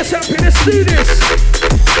 Yes, happy, let's do this.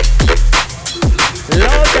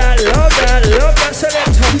 Love that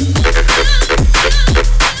selector.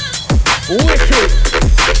 Wicked.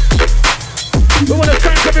 We want to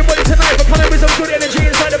thank everybody tonight for coming with some good energy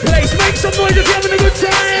inside the place. Make some noise if you're having a good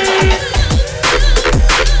time.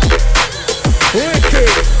 Wicked.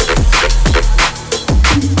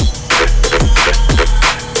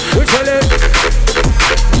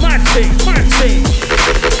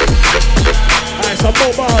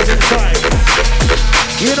 buzz inside.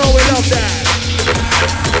 You know we love that.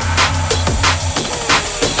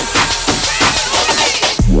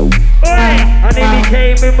 I nearly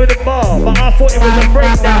came in with a bar, but I thought it was a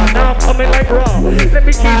breakdown. Now I'm coming like raw. Let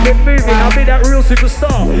me keep it moving, I'll be that real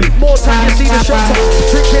superstar. More time you see the Shotta,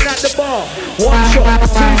 drinking at the bar. 1 shot,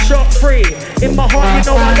 2 shot, 3. In my heart you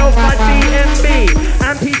know I love my DMB.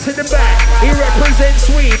 Ampy to the back, he represents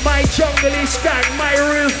we. My jungle is gang, my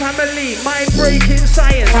real family. My breaking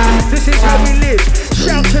science, this is how we live.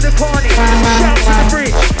 Shout to the Carney, shout to the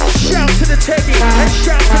bridge, shout to the Teddy, and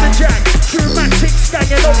shout to the Jack. Drumatics gang,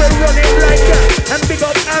 and I'll be running like that. And big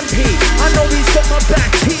up Ampy, I know he's got my back.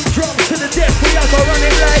 Team drums to the death, we are gonna run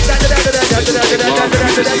it like that.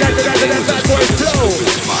 Bad boy flow,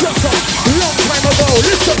 Shotta, long time ago.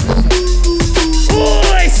 Listen,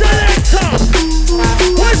 oi, selector.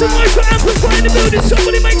 Where's the noise for Amplify in the building?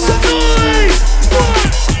 Somebody make some noise.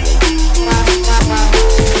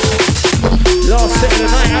 Last set of the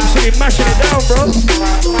night, absolutely mashing it down, bro.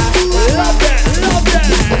 Love that, love that.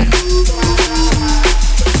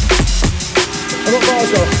 I got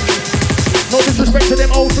bars though. No disrespect to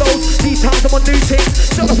them old flows. These times I'm on new things.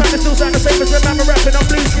 Still the fact still sound the same as when I'm rapping, I'm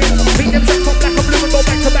losing. Beat them tracks on black and blue and go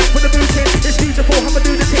back to back with the booting. It's beautiful, have a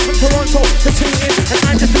do the thing from Toronto to tuning. And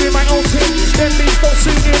I'm just doing my own thing. Them beats don't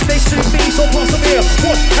suit in, they suit me. So pass them here.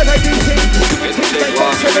 What as I do things? Doing things like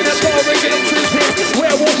boxing and a bar ringing and trooping.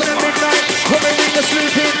 We're walking at midnight, coming in the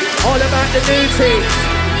sleeping. All about the new thing.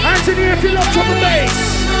 Anthony, if you love drum and bass.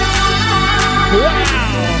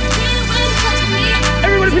 Wow.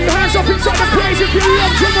 Everybody put your hands up inside the place if you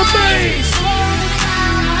love drum and bass.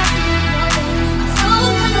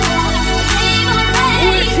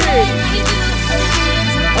 Wicked.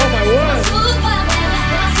 Oh my word.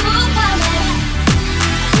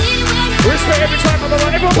 Respect every time,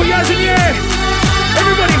 everyone put your hands in the air.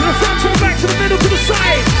 Everybody from the front to the back to the middle to the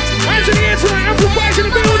side. Hands in the air tonight, Amplify's in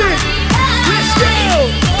the building. Let's go.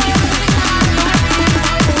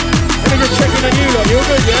 Let me just check in on you lot, you're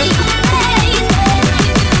good, yeah?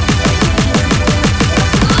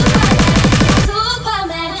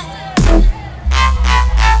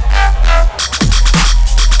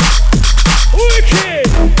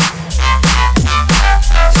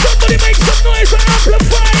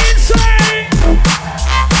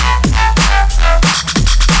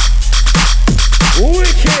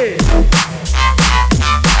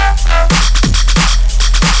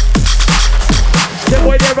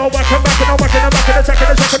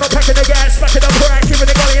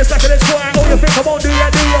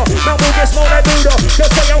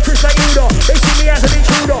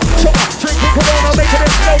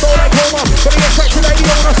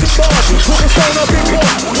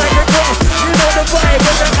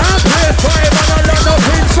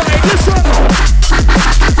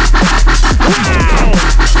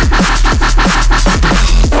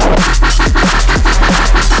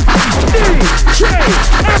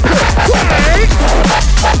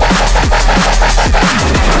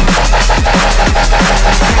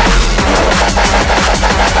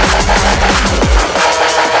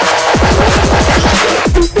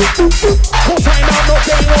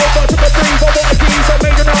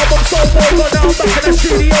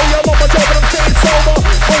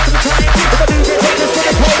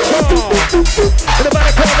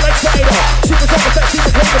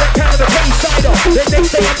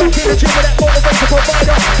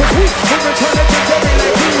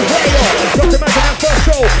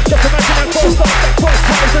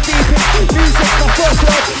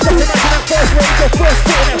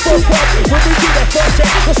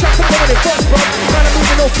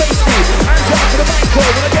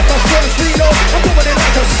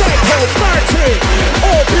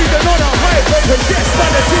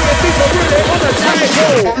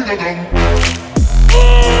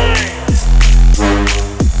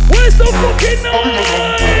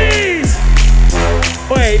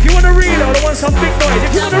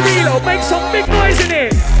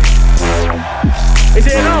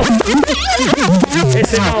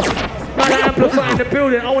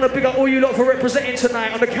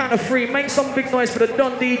 Tonight on the count of 3, make some big noise for the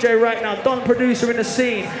Don DJ right now, Don producer in the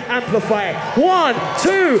scene, Amplify. 1,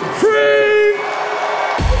 2, 3.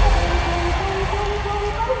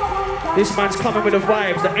 This man's coming with the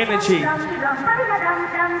vibes, the energy.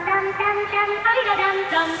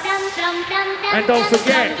 And don't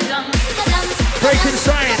forget, Breakin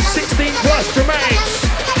Science, 16 plus Drumatics,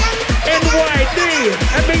 NYD,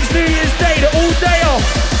 that means New Year's Day, the all day off.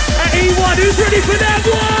 At E1, who's ready for that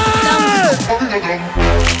one?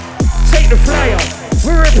 Take the flyer.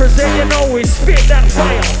 We represent, you know, we spit that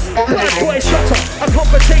fire. Bad boy Shotta, I come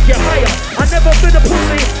for take you higher. I never been a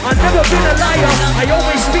pussy, I never been a liar. I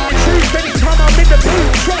always speak the truth anytime I'm in the booth.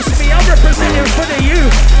 Trust me, I'm representing for the youth.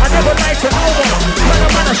 I never lie to no one, when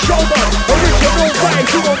I'm on a shoulder. Original vibes,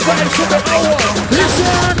 you won't vibes to the hour. Listen,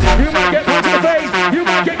 you might get punched in the face, you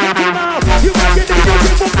might get kicked in the mouth, you might get the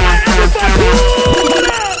guilty for my Amplify.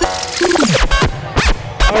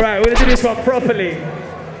 Alright, we're gonna do this one properly.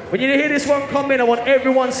 When you hear this one come in, I want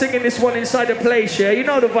everyone singing this one inside the place, yeah? You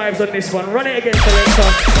know the vibes on this one. Run it again,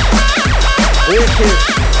 selector. Wicked.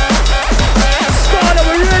 Starter,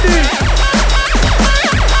 we're ready.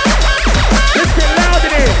 Let's get loud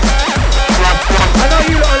in here. I know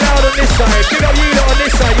you lot are loud on this side. Big up you lot on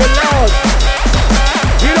this side. You're loud.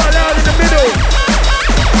 You lot are loud in the middle.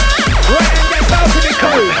 Right and get balcony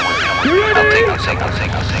crew. You ready?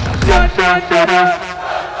 Dun, dun, dun, dun.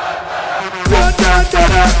 Dun, dun,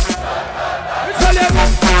 dun, dun. Tell him.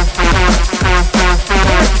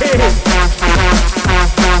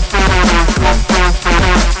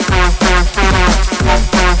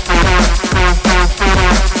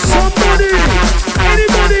 Somebody,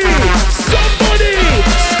 anybody, somebody,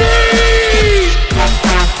 scream!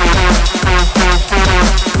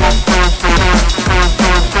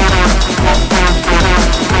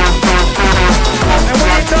 And we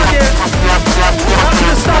ain't done yet. After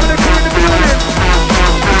the start of the crew in the building.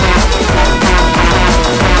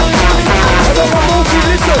 I got one more for you,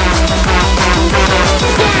 listen.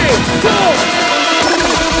 5, 4.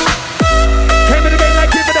 Came in the game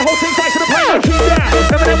like him, but the whole team fights to the play like he that.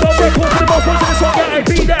 Eminem well record for the most ones in the song, yeah, I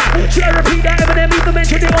beat that. Should I repeat that? Eminem even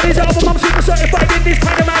mentioned it on his album. I'm super certified in this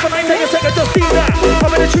kind of album. I take a second, just see that.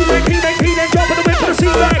 I'm in the tune like P, then jump in the whip for the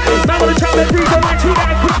seat back. Man on the track, let's breathe on line 2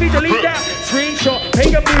 that and quickly delete that. Screenshot,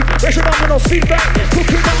 pagan move, pressure down with no feedback.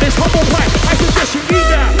 Cooking up this humble pie, I suggest you eat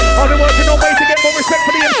that. I've been working on ways to get more respect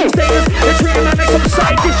for the MC status. They're treating man like some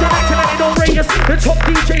side dish and acting like they don't rate us. The top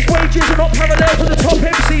DJ's wages are not parallel to the top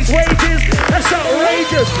MC's wages. That's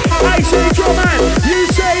outrageous. I say drumman,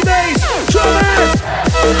 you say bass. Drumman,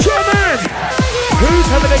 drumman. Who's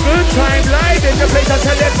having a good time live in the place? I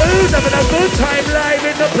tell them who's having a good time live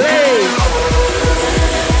in the place.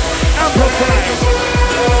 Amplify.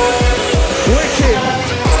 Wicked.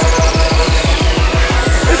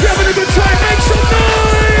 If you're having a good time, make some noise!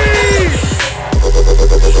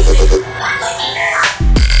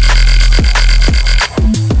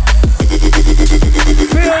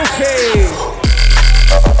 Filthy!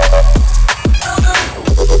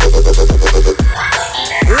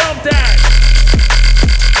 Love that!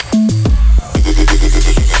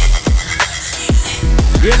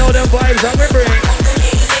 You know them vibes I'm remembering.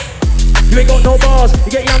 You ain't got no bars,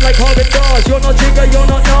 you get young like carbon bars. You're not Jigger, you're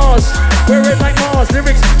not Nas. We're red like Mars,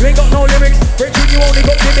 lyrics, you ain't got no lyrics. Breakin, you only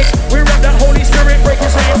got gimmicks. We rap that Holy Spirit, Breakin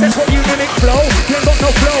science, that's what you mimic. Flow, you ain't got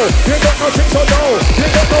no flow, you ain't got no tricks or dough. You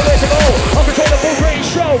ain't got nowhere to go, uncontrollable great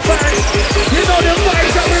show, fans. You know the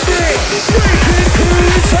vibes that we bring. Breakin crew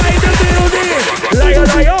inside the building. Liar,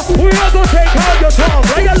 liar, we are gonna take out your tongue.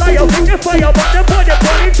 Liar, liar, bring the fire, but the body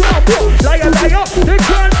burning drum. Liar, liar, they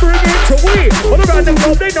can't bring it to we. All around the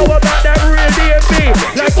globe, they know about that real DMV.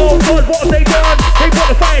 Like, oh God, what have they done? They brought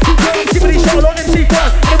the fire to guns. Give me these shots on MC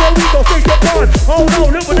Fun. And then we go face the gun. Oh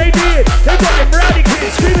no, look what they did. They got them rowdy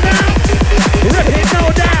kids screaming out. Rip it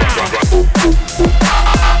now down.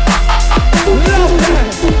 Love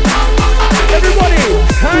that. Everybody,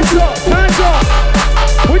 hands up, hands up.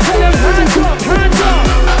 We tell them hands up, hands up.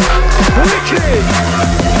 Wicked.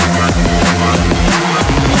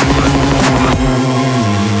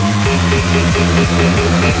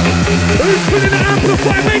 Who's spinning the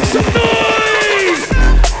Amplify? Make some noise!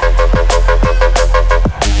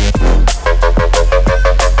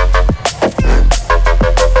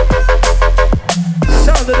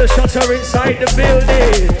 Sound of the Shotta inside the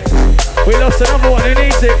building. We lost another one, who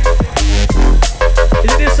needs it?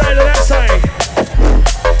 Is it this side or that side?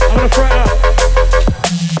 I'm gonna throw it up.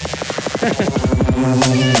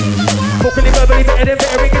 Vocally, verbally, better than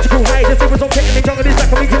better, get your cool high. Just think was on getting in jungle, this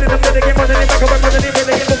back, and we killing them, then again, running it back, running it,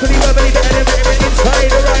 running it. Vocally, verbally, better than better, inside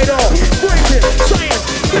the rider. Breakin, science,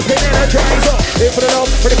 let's get energizer. Here for the love,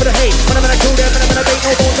 ready for the hate. Man, I'm gonna kill them, man, I'm gonna take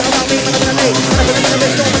no bones around me, man, I'm gonna make. Man, I'm gonna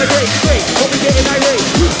best, no, I'm gonna take straight. I'll be getting irate,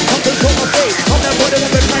 I'm control my fate. I'm that boy that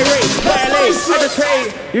won't get my rate. Violate, I just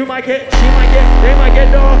trade. You might get, she might get, they might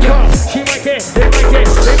get darker. She might get, they might get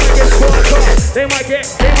sparker. They might get,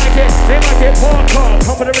 parker.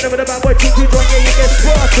 Pump the rhythm with the bad boy, keep you joint, yeah, you get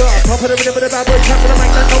sparker. Pump the rhythm with the bad boy, tap for the mic,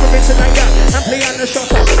 no missing like that. Ampli and the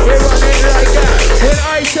Shotta, we're running like that. When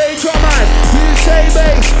I say drumman, you say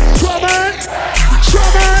bass. Drumman,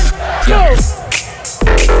 drumman, go.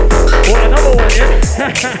 Well, another one, yeah. I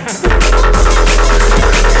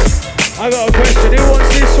got a question. Who wants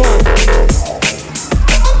this one?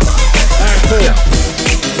 Alright, cool.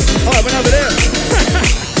 Alright, we're over there.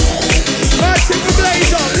 Alright, take the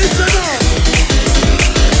blaze on. Listen up.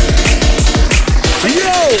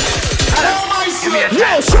 Yo,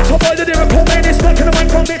 Shotta boy, the lyrical man is back in the mic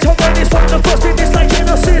from it. Top man is one of the first in this like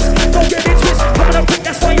Genesis. Don't get it twist. Coming up quick,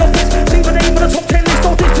 that's why you're pissed. See the name of the top 10 list.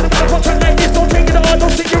 Don't diss to the middle contract like this. Don't take it at all, don't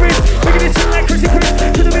stick your wrist. Making it sound like Chrissy Chris.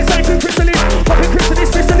 To the inside to Chrysalis. Popping Chrysalis,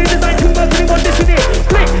 Chrysalis designed to murder anyone dissing it.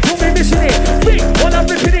 Blink, you'll be missing it. Blink, while I'm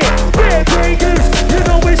ripping it. Red, grey goose, you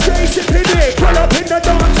know we stay sipping it. Pull up in the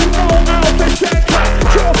dance, you know I'll be stank out.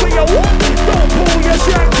 Draw for your what? Don't pull your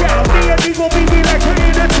shank out. Me and you gon' be like a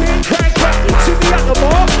in a tin crank out. See me at the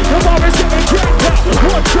bar is sitting crank out.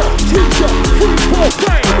 1 shot, 2 shot, 3, 4,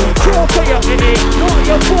 5. Draw for your in it, not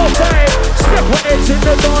your 4, 5. Step on heads in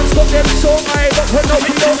the dance, got them so high. But put no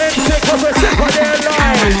people in sick, cause we're sick on their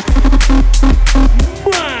life.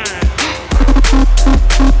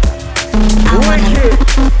 Wicked.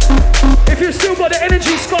 If you still got the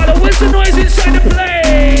energy, Scarlet, where's the noise inside the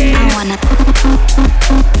place?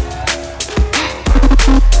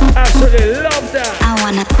 Absolutely love that.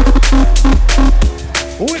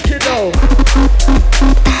 Wicked though.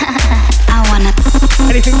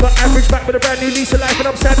 Anything but average, back with a brand new lease of life and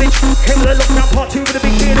I'm savage. Came with a lockdown part 2 with a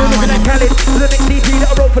big beard all looking like Khaled. With the next EP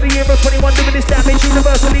that I wrote for the year of 21 doing this damage.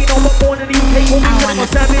 Universally known but born in the UK, called me telling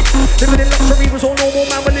I'm savage. Living in luxury was all normal,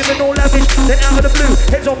 man, we're living all lavish. Then out of the blue,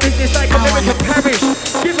 heads on business like American parish.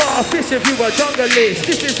 Give her a fist if you were junglist.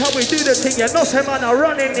 This is how we do the thing, you know some man are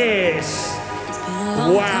running this.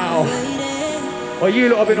 Wow. Well,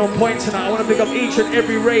 you lot have been on point tonight. I want to pick up each and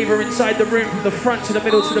every raver inside the room, from the front to the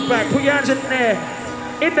middle to the back. Put your hands in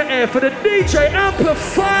the air for the DJ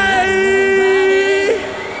Amplify.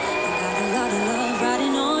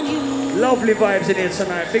 Lovely vibes in here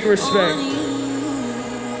tonight. Big respect.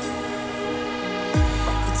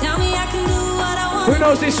 Who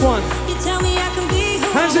knows this one?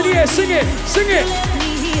 Hands in the air. Sing it. Sing it.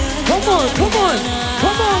 Come on. Come on.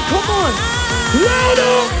 Come on. Come on.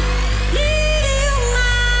 Louder.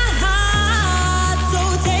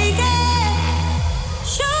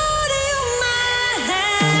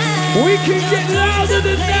 We can get louder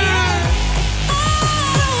than that.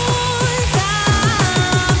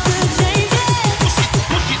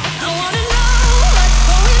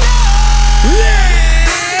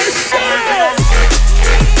 Let's go.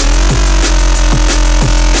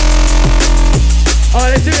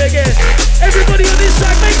 Alright, let's do it again. Everybody on this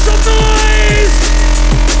side, make some noise.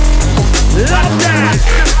 Love that.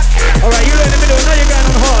 Alright, you in the middle. Now you're going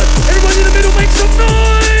on hard. Everybody in the middle, make some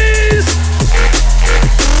noise.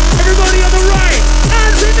 Everybody on the right,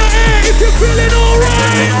 hands in the air if you're feeling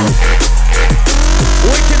alright.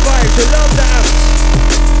 Wicked vibes, you love that.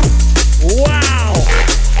 Wow.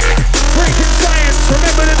 Breaking science,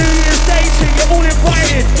 remember the New Year's Day thing, you're all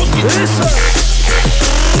invited. Listen.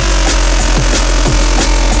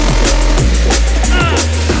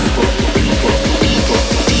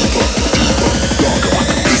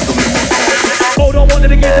 Hold on, wanted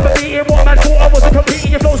to get to the beating. One man thought I wasn't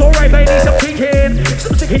competing. Your flow's alright, baby, stop tweaking.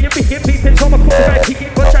 Stop sticking your beeping. So I'm a quarterback peeking.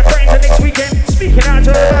 But try praying to next weekend. Speaking out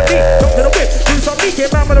to about me. Drop to the whip. Do some leaking.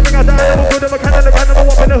 Man with a ring out down. Never good of a can. Never random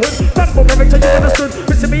up in the hood. Bamboo character, you understood.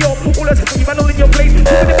 Pissing me off. All the time you man all in your place. Moving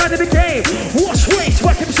the man in the game. Watch waste.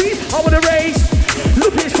 Whack MCs. I want to raise.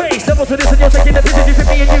 Look at his face. Level to this and you're taking the business. You fit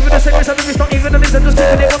me and you with the same race. I mean, it's not even a listen. Just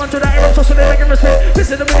keeping it 100 that arrow. So they're making respect.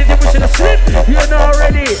 Listen to me. You're wishing a slip. You're not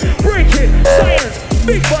ready. Breaking science.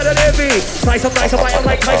 Big body heavy. Slice up, bite him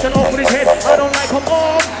like Tyson off with his head. I don't like him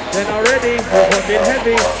off. Then already, we're fucking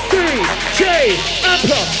heavy. DJ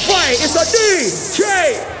Amplify. It's a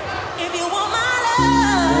DJ. If you want my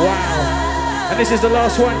love. Wow. And this is the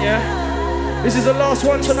last one, yeah? This is the last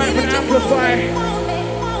one tonight for Amplify.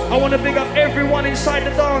 I want to big up everyone inside the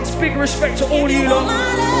dance. Big respect to all you lot.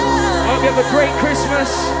 I hope you have a great Christmas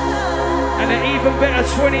and an even better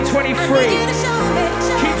 2023.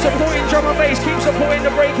 Keep supporting drum and bass. Keep supporting the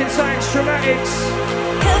Breakin Science Drumatics.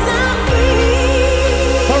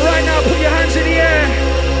 But right now, put your hands in the air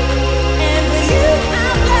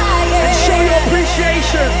and show your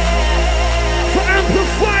appreciation for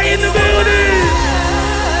Amplify in the building.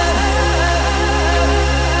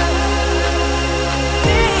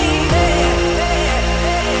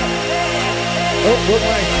 Oh, good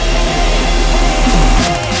night.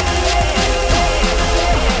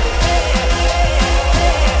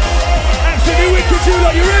 Wicked, you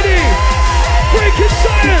lot, you ready? Breakin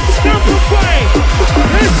Science, Amplify.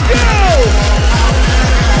 Let's go.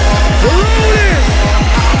 We're rolling.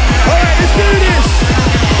 All right, let's do this.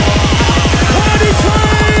 Party time.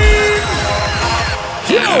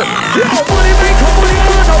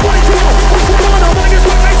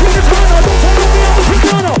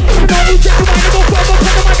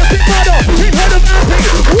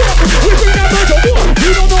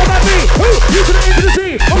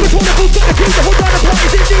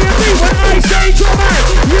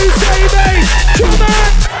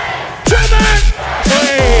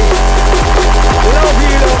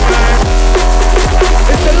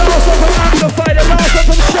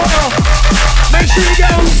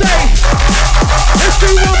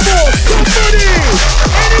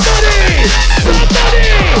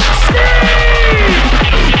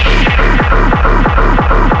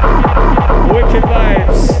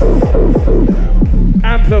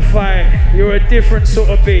 different sort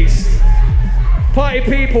of beast. Party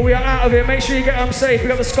people, we are out of here. Make sure you get home safe. We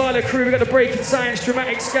got the Skylar crew, we got the Breakin Science,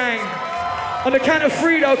 Drumatics gang. On the count of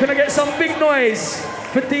 3 though, can I get some big noise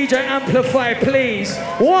for DJ Amplify, please?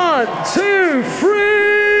 1, 2,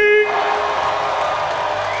 3.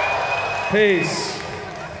 Peace.